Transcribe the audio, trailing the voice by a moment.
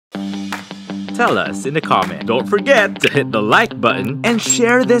Tell us in the comment. Don't forget to hit the like button and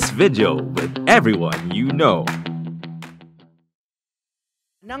share this video with everyone you know.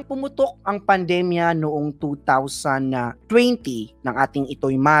 Nang pumutok ang pandemya noong 2020 ng ating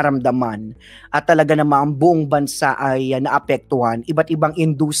ito'y maramdaman at talaga namang ang buong bansa ay naapektuhan, iba't ibang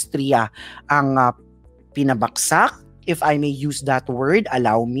industriya ang pinabaksak, if I may use that word,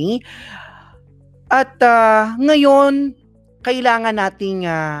 allow me. At ngayon, kailangan nating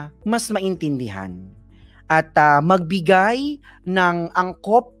mas maintindihan at magbigay ng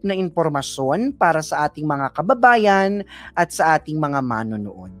angkop na impormasyon para sa ating mga kababayan at sa ating mga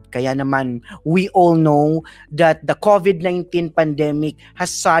manonood. Kaya naman, we all know that the COVID-19 pandemic has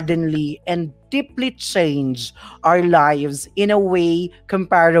suddenly and deeply changed our lives in a way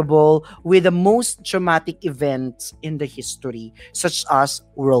comparable with the most traumatic events in the history, such as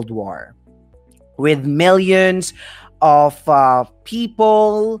World War. With millions of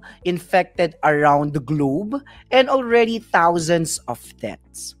people infected around the globe and already thousands of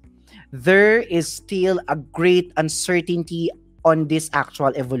deaths. There is still a great uncertainty on this actual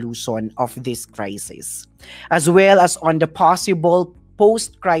evolution of this crisis, as well as on the possible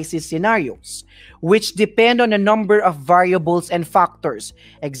post-crisis scenarios, which depend on a number of variables and factors.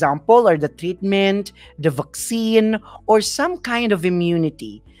 Example are the treatment, the vaccine, or some kind of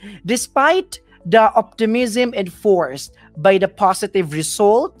immunity. Despite the optimism enforced by the positive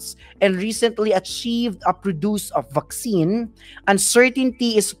results and recently achieved a produce of vaccine,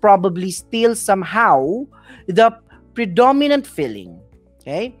 uncertainty is probably still somehow the predominant feeling.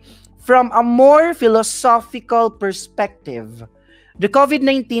 Okay? From a more philosophical perspective, the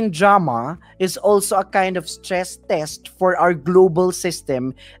COVID-19 drama is also a kind of stress test for our global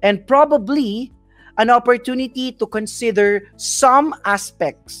system and probably an opportunity to consider some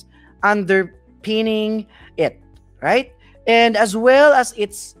aspects underpinning it, right? And as well as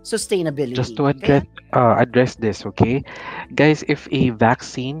its sustainability. Just to address this, okay? Guys, if a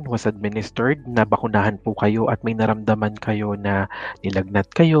vaccine was administered, nabakunahan po kayo at may naramdaman kayo na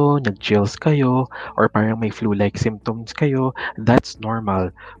nilagnat kayo, nag-chills kayo, or parang may flu-like symptoms kayo, that's normal,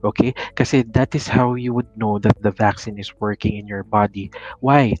 okay? Kasi that is how you would know that the vaccine is working in your body.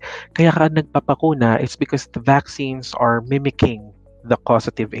 Why? Kaya ka nagpapakuna, it's because the vaccines are mimicking the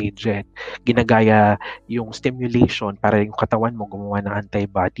causative agent. Ginagaya yung stimulation para yung katawan mo gumawa ng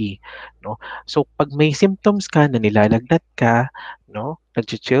antibody, no? So pag may symptoms ka na nilalagnat ka, no,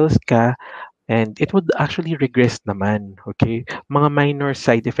 nag-chills ka, and it would actually regress naman, okay? Mga minor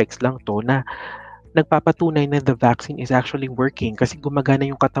side effects lang to na nagpapatunay na the vaccine is actually working kasi gumagana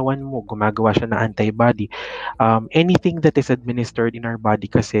yung katawan mo, gumagawa siya ng antibody. Anything that is administered in our body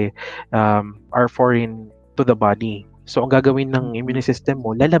kasi are foreign to the body. So, ang gagawin ng immune system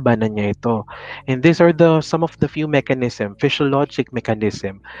mo, lalabanan niya ito. And these are some of the few physiologic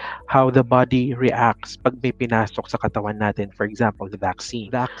mechanism, how the body reacts pag may pinasok sa katawan natin. For example, the vaccine.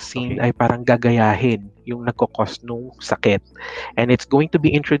 Vaccine ay parang gagayahin yung nagkakos ng sakit. And it's going to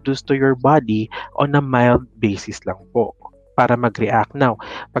be introduced to your body on a mild basis lang po para mag-react. Now,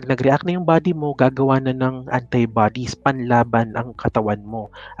 pag nag-react na yung body mo, gagawa na ng antibodies, panlaban ang katawan mo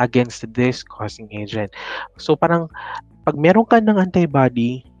against this causing agent. So, parang pag meron ka ng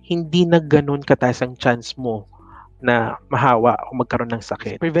antibody, hindi na ganun kataas ang chance mo na mahawa o magkaroon ng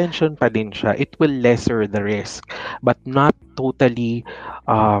sakit. Prevention pa din siya. It will lesser the risk, but not totally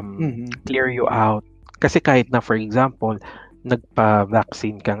clear you out. Kasi kahit na, for example,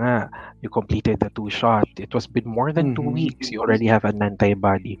 nagpa-vaccine ka nga, you completed the 2 shot, it was been more than 2 weeks, you already have an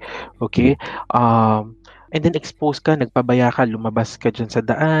antibody, okay? And then exposed ka, nagpabaya ka, lumabas ka dyan sa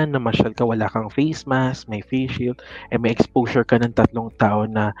daan, namasyal ka, wala kang face mask, may face shield, and may exposure ka ng 3 tao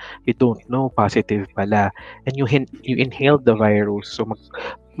na you don't know, positive pala, and you inhaled the virus, so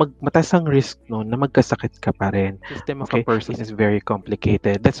mataas ang risk no na magkasakit ka pa rin. System of a person is very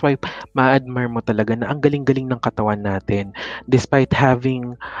complicated. That's why ma-admire mo talaga na ang galing-galing ng katawan natin. Despite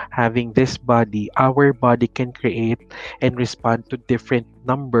having this body, our body can create and respond to different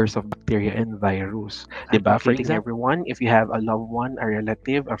numbers of bacteria and virus. Diba? For example, everyone, if you have a loved one, a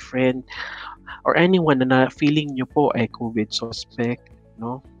relative, a friend, or anyone na feeling nyo po ay COVID suspect,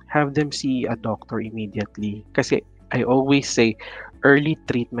 no? Have them see a doctor immediately. Kasi I always say, early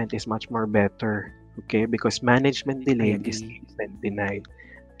treatment is much more better, okay? Because management delayed is treatment denied.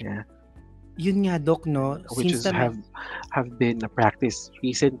 Yeah. Yun nga, Doc, no? Which is have been a practice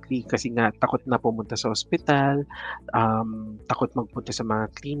recently kasi nga takot na pumunta sa ospital, takot magpunta sa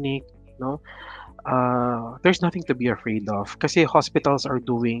mga clinic, no? there's nothing to be afraid of kasi hospitals are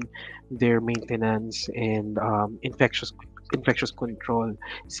doing their maintenance and infectious control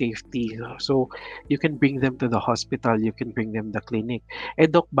safety, so you can bring them to the hospital, you can bring them the clinic.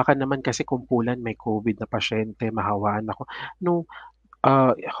 Doc, baka naman kasi kumpulan may COVID na pasyente, mahawaan ako. No,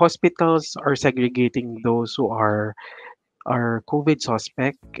 hospitals are segregating those who are COVID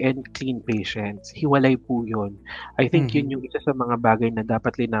suspect and clean patients. Hiwalay po yun. I think yun yung Mhm. isa sa mga bagay na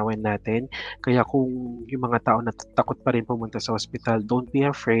dapat linawin natin. Kaya kung yung mga tao na takot pa rin pumunta sa hospital, don't be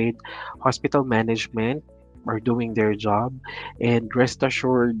afraid. Hospital management are doing their job and rest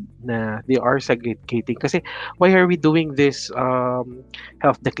assured na they are segregating. Kasi why are we doing this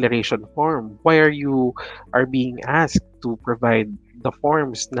health declaration form? Why are being asked to provide the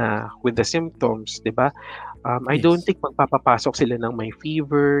forms na with the symptoms, 'di ba? I don't Yes. think magpapapasok sila ng may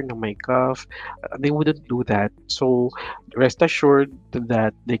fever, ng may cough. They wouldn't do that. So rest assured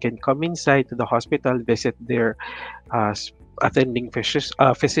that they can come inside to the hospital, visit their attending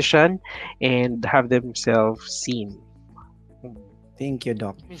physician, and have themselves seen. Mm. Thank you,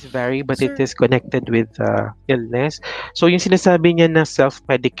 Doc. Is vary but it Sir. is connected with illness. So yung sinasabi niya na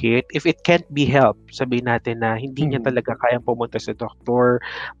self-medicate, if it can't be helped, sabihin natin na hindi niya Mhm. talaga kayang pumunta sa doktor,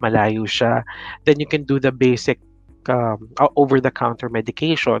 malayo siya, then you can do the basic over-the-counter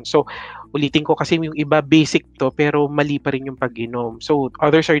medication. So ulitin ko kasi yung iba basic to pero mali pa rin yung pag-inom. So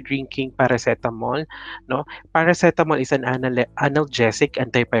others are drinking paracetamol, no? Paracetamol is an analgesic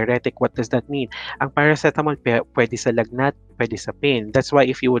antipyretic. What does that mean? Ang paracetamol pwede sa lagnat, pwede sa pain. That's why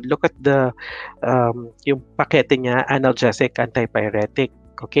if you would look at the yung pakete niya, analgesic, antipyretic,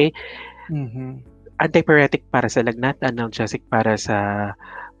 okay? Mhm. Antipyretic para sa lagnat, analgesic para sa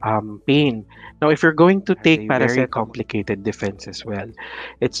pain. Now, if you're going to take a very complicated defense as well,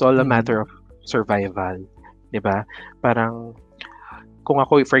 it's all a Mhm. matter of survival, 'di ba? Parang kung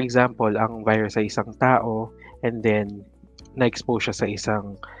ako, for example, ang virus sa isang tao and then na-expose siya sa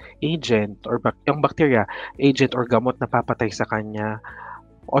isang agent or yung bacteria, agent or gamot na papatay sa kanya,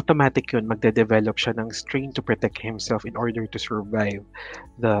 automatic yun, magde-develop siya ng strain to protect himself in order to survive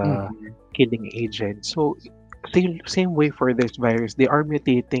the Mhm. killing agent. So, same way for this virus, they are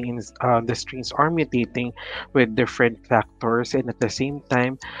mutating, the strains are mutating with different factors, and at the same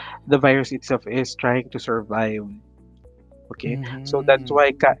time, the virus itself is trying to survive. Okay? So Mhm.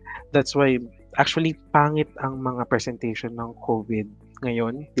 that's why actually pangit ang mga presentation ng COVID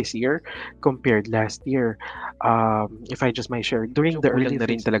ngayon this year compared last year. If I just might share, during Medyo the kulang early na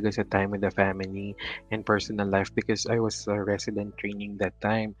rin phase talaga sa time with the family and personal life because I was a resident training that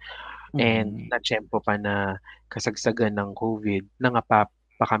time and Mhm. na-tiyempo pa na kasagsagan ng COVID, nangapa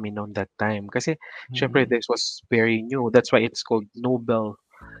pa kami noon that time. Kasi syempre Mhm. this was very new. That's why it's called Nobel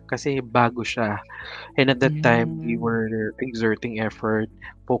kasi bago siya. And at that time, we Mhm. were exerting effort,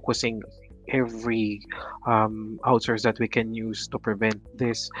 focusing every outsource that we can use to prevent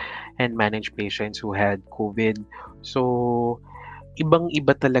this and manage patients who had COVID. So,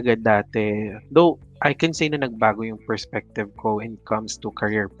 ibang-iba talaga dati. Though, I can say na nagbago yung perspective ko when it comes to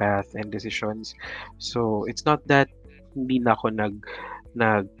career path and decisions. So, it's not that hindi na ako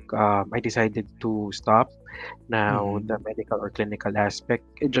I decided to stop now the Mhm. medical or clinical aspect.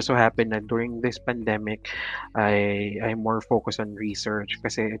 It just so happened that during this pandemic, I'm more focused on research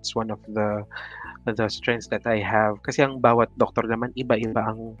kasi it's one of the strengths that I have. Kasi ang bawat doktor naman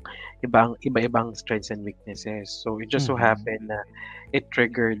iba-ibang strengths and weaknesses. So it just so Mhm. happened na it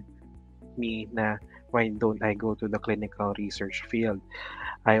triggered me na why don't I go to the clinical research field?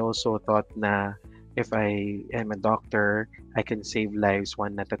 I also thought na if I am a doctor, I can save lives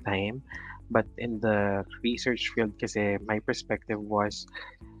one at a time. But in the research field kasi my perspective was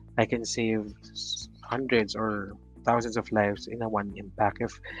I can save hundreds or thousands of lives in a one impact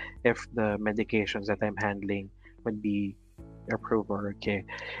if the medications that I'm handling would be approved or okay.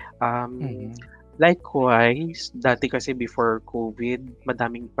 Um, Mhm. Likewise, dati kasi before COVID,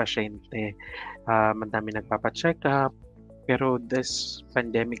 madaming pasyente, madaming nagpapa-check up. Pero this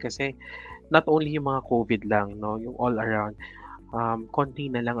pandemic kasi, not only yung mga COVID lang, no, yung all around, konti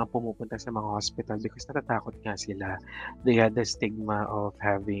na lang ang pumupunta sa mga hospital because natatakot nga sila. They had the stigma of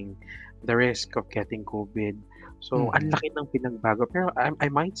having the risk of getting COVID. So, ang Mhm. laki ng pinagbago. Pero I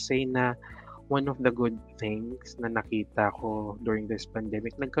might say na one of the good things na nakita ko during this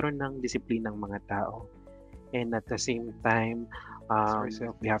pandemic, nagkaroon ng disiplina ng mga tao. And at the same time,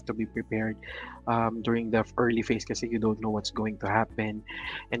 we have to be prepared during the early phase kasi you don't know what's going to happen.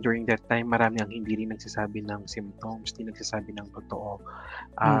 And during that time, marami ang hindi rin nagsasabi ng symptoms, hindi nagsasabi ng totoo.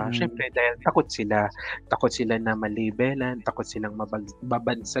 Mhm. Syempre, dahil takot sila na malabelan, takot silang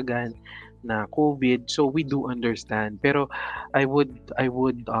babansagan na COVID. So we do understand. Pero I would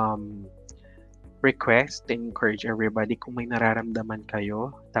request and encourage everybody kung may nararamdaman kayo,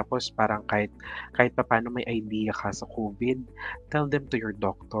 tapos parang kahit papaano may idea ka sa COVID, tell them to your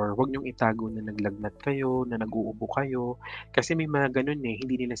doctor. Huwag niyong itago na naglagnat kayo, na nag-uubo kayo, kasi may mga ganun eh,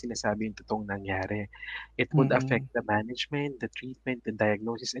 hindi nila sinasabi yung totoong nangyari. It would Mm-mm. affect the management, the treatment, the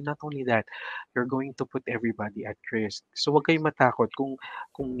diagnosis, and not only that, you're going to put everybody at risk. So huwag kayong matakot kung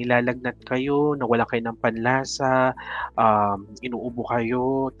nilalagnat kayo, nawalan kayo ng panlasa, inuubo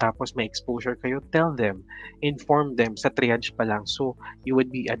kayo, tapos may exposure kayo, tell them, inform them sa triage pa lang. So, you would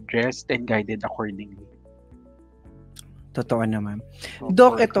be addressed and guided accordingly. Totoo naman. So,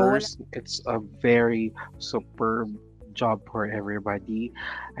 Doc, ito, workers, it's a very superb job for everybody.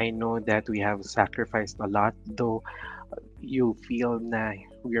 I know that we have sacrificed a lot, though you feel na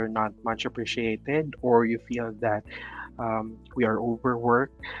we are not much appreciated, or you feel that we are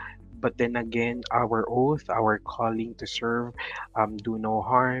overworked. But then again, our oath, our calling to serve, do no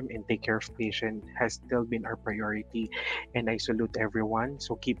harm, and take care of patient has still been our priority. And I salute everyone.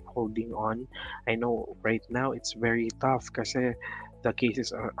 So keep holding on. I know right now it's very tough kasi the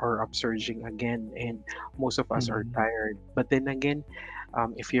cases are upsurging again, and most of us are Mm. tired. But then again,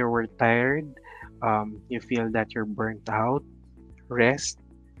 if you were tired, you feel that you're burnt out, rest,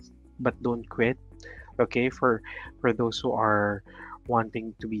 but don't quit. Okay, for those who are wanting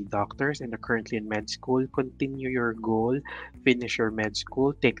to be doctors and are currently in med school, continue your goal, finish your med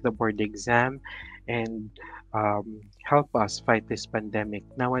school, take the board exam, and help us fight this pandemic.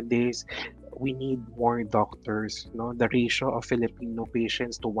 Nowadays, we need more doctors. No, the ratio of Filipino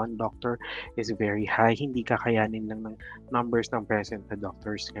patients to one doctor is very high. Hindi kakayanin lang ng numbers ng present na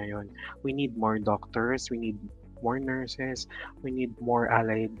doctors ngayon. We need more doctors. We need more nurses. We need more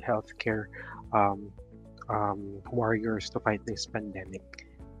allied healthcare um, warriors to fight this pandemic.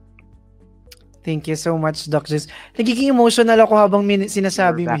 Thank you so much, Doc. Just, nagiging emotional ako habang You're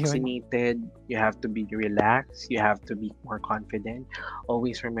sinasabi mo yun. vaccinated, you have to be relaxed, you have to be more confident.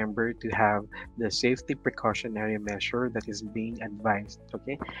 Always remember to have the safety precautionary measure that is being advised,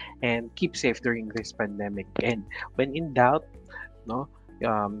 okay? And keep safe during this pandemic. And when in doubt, no,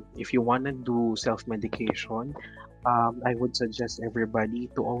 if you want to do self-medication, I would suggest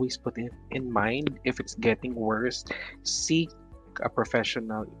everybody to always put it in mind, if it's getting worse, seek a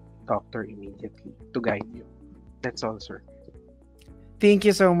professional doctor immediately to guide you. That's all, sir. Thank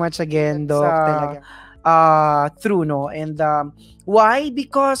you so much again, That's, Doc. Talaga. True, no? And why?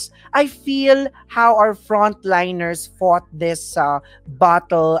 Because I feel how our frontliners fought this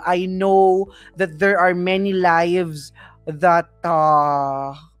battle. I know that there are many lives that,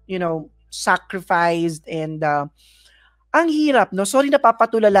 sacrificed, and ang hirap, no? Sorry,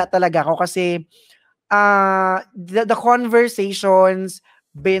 napapatulala talaga ako kasi the conversations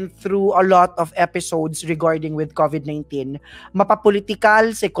been through a lot of episodes regarding with COVID-19,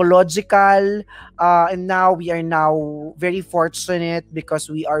 mapapolitical, psychological, and now we are now very fortunate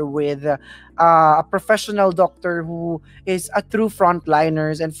because we are with a professional doctor who is a true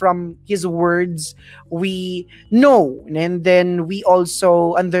frontliners, and from his words we know, and then we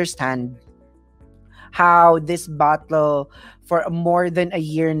also understand how this battle for more than a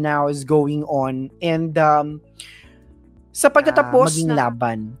year now is going on, and sa pagtatapos maging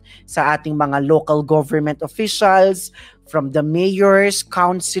laban sa ating mga local government officials, from the mayors,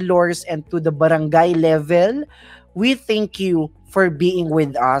 councilors, and to the barangay level, we thank you for being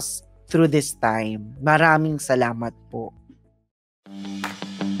with us through this time. Maraming salamat po.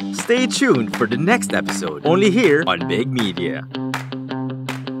 Stay tuned for the next episode, only here on Big Media.